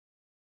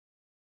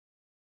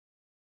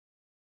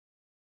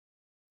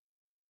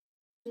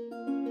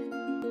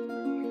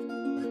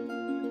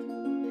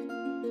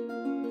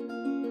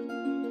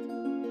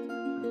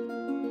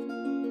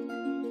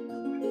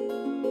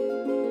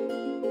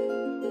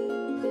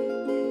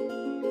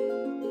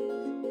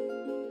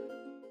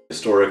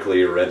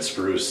Historically, red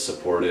spruce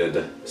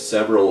supported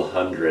several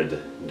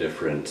hundred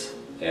different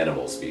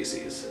animal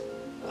species.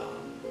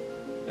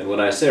 And when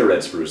I say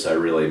red spruce, I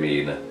really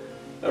mean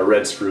a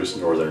red spruce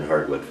northern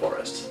hardwood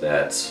forest.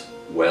 That's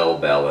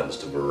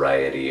well-balanced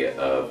variety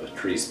of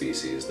tree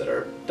species that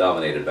are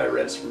dominated by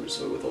red spruce,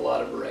 but with a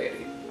lot of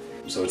variety.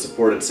 So it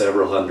supported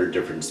several hundred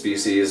different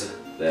species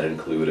that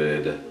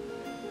included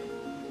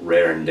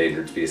rare and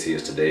endangered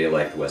species today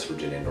like the West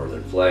Virginia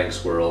northern flying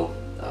squirrel,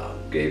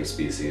 game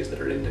species that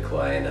are in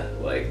decline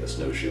like the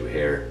snowshoe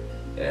hare,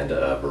 and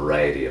a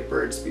variety of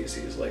bird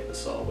species like the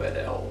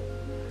saw-whet owl.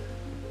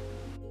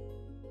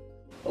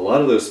 A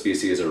lot of those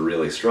species are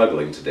really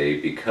struggling today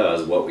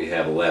because what we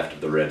have left of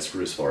the red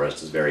spruce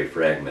forest is very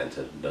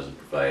fragmented and doesn't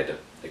provide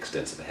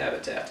extensive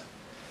habitat.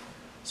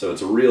 So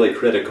it's really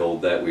critical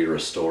that we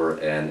restore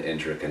an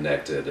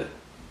interconnected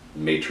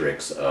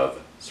matrix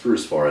of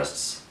spruce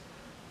forests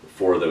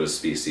for those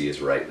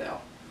species right now.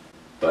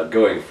 But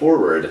going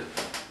forward,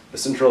 the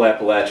Central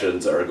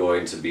Appalachians are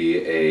going to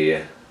be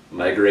a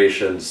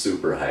migration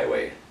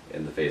superhighway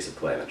in the face of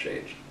climate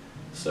change.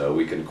 So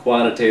we can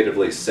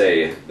quantitatively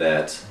say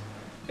that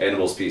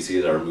animal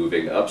species are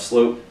moving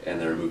upslope and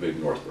they're moving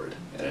northward.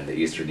 And in the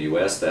eastern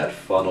US, that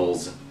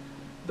funnels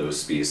those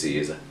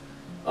species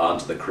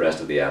onto the crest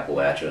of the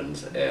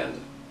Appalachians and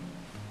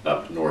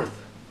up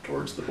north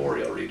towards the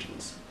boreal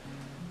regions.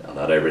 Now,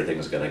 not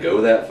everything's going to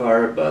go that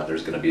far, but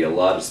there's going to be a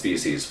lot of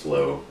species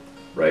flow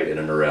right in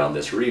and around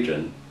this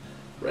region,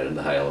 right in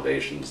the high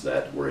elevations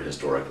that were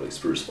historically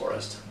spruce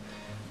forest.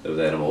 Those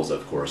animals,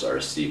 of course,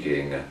 are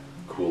seeking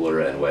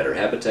cooler and wetter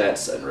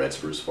habitats, and red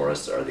spruce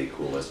forests are the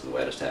coolest and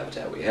wettest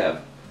habitat we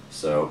have.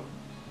 So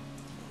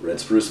red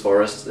spruce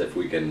forests, if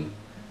we can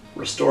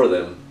restore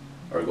them,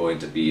 are going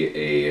to be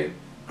a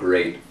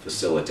great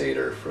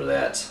facilitator for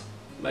that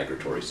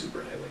migratory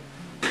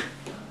superhighway.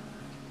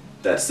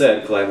 That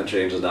said, climate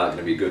change is not going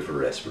to be good for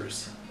red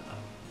spruce.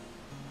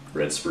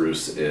 Red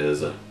spruce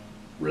is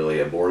really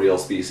a boreal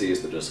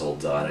species that just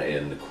holds on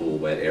in cool,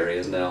 wet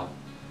areas now.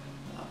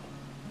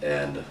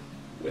 And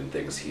when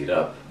things heat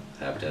up,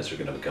 habitats are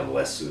going to become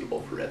less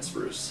suitable for red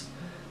spruce.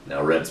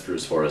 Now, red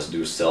spruce forests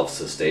do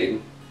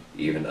self-sustain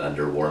even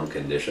under warm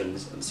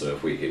conditions, and so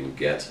if we can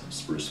get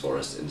spruce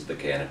forests into the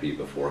canopy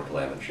before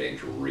climate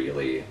change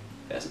really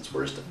has its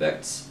worst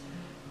effects,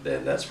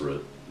 then that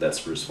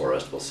spruce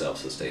forest will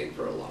self-sustain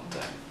for a long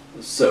time.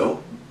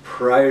 So,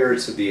 prior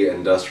to the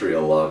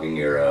industrial logging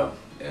era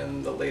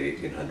in the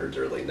late 1800s,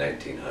 early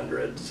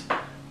 1900s,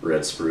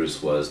 red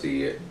spruce was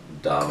the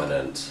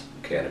dominant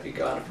canopy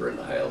conifer in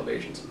the high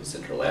elevations of the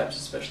Central Apps,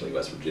 especially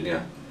West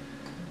Virginia.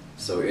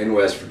 So in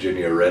West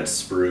Virginia, red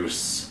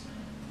spruce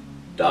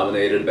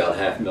dominated about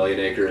 500,000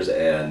 acres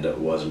and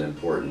was an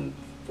important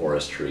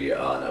forest tree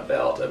on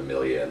about 1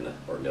 million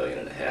or 1.5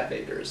 million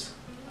acres.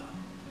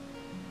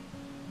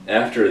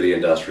 After the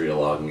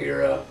industrial logging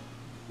era,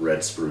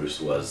 red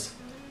spruce was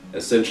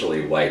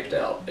essentially wiped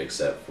out,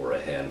 except for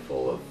a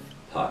handful of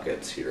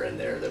pockets here and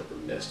there that were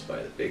missed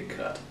by the big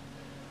cut.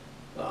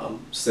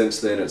 Since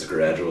then, it's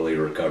gradually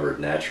recovered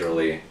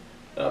naturally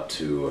up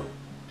to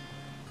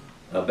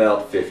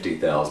about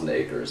 50,000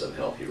 acres of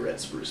healthy red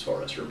spruce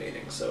forest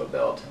remaining, so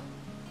about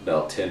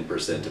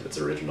 10% of its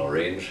original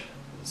range.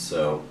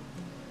 So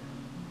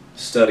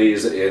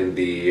studies in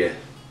the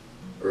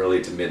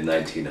early to mid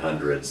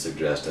 1900s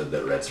suggested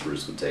that red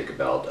spruce would take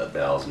about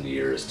 1,000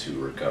 years to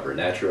recover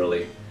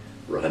naturally.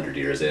 We're 100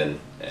 years in,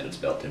 and it's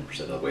about 10%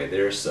 of the way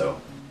there, so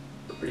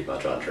we're pretty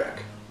much on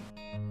track.